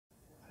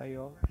Hi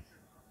all.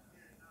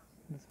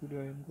 In this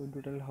video I am going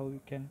to tell how you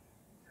can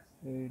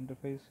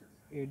interface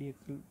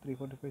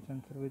ADXL345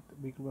 sensor with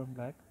Beaglebone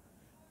Black.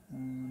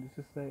 This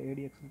is the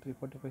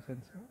ADXL345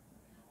 sensor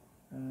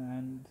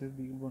and this is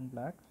Beaglebone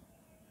Black.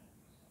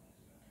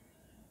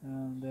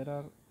 There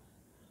are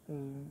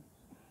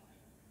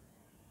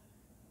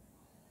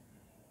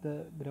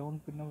the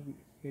ground pin of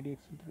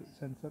ADXL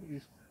sensor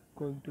is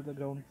going to the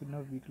ground pin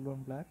of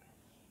Beaglebone Black,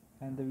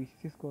 and the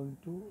VCC is going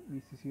to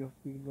VCC of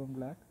Beaglebone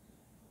Black,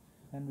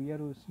 and we are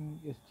using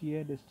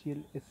SGA and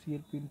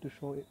SCL pin to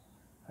show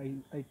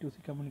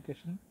I2C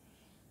communication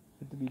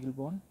with the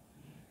Beaglebone.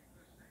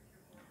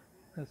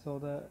 So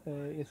the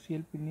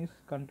SCL pin is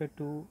connected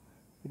to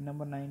pin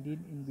number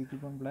 19 in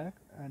Beaglebone Black,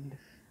 and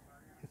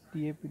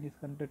SDA pin is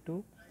connected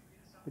to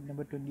pin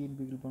number 20 in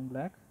Beaglebone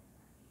Black,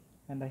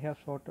 and I have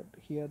shorted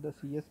here the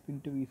CS pin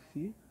to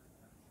VCC.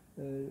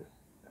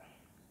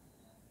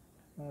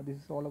 This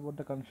is all about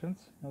the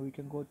connections. Now we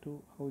can go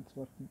to how it's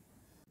working.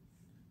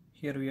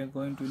 Here we are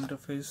going to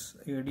interface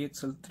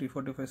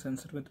ADXL345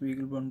 sensor with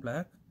Beaglebone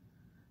Black.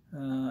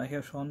 I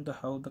have shown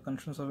how the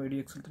connections of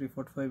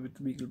ADXL345 with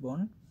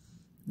Beaglebone.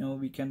 Now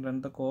we can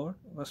run the code.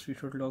 First we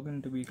should log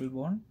into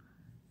Beaglebone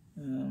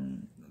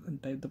and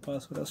type the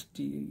password as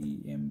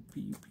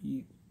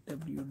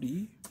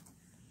TEMPPWD.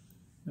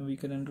 Now we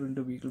can enter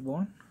into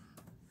Beaglebone.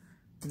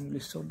 In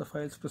list of the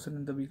files present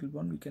in the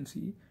Beaglebone, we can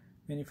see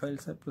many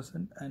files are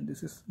present, and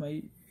this is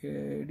my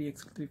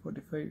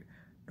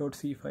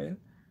ADXL345.c file.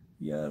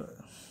 We are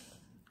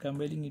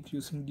compiling it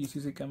using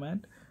gcc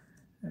command.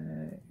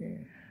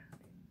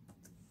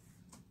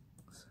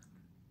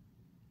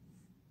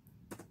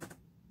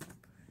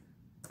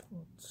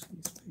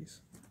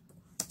 Space.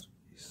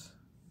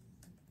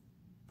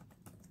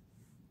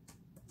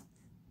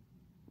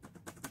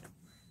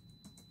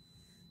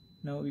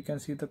 Now we can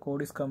see the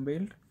code is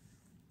compiled,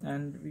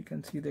 and we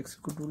can see the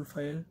executable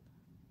file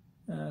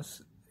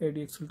as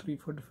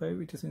ADXL345,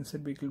 which is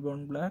inside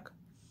Beaglebone Black,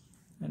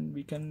 and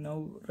we can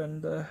now run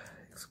the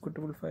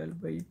executable file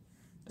by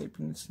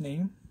typing its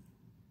name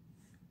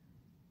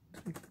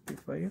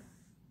 355.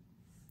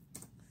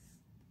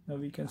 Now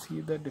we can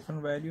see that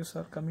different values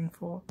are coming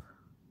for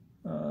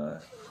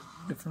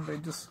different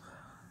ranges.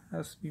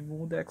 As we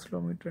move the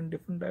accelerometer in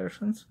different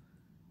directions,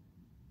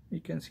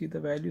 we can see the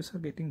values are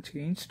getting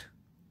changed.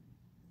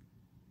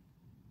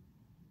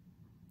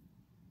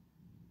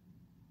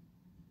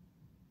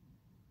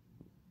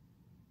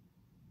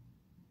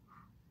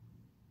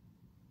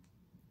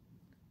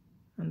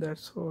 And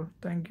that's all.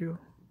 Thank you.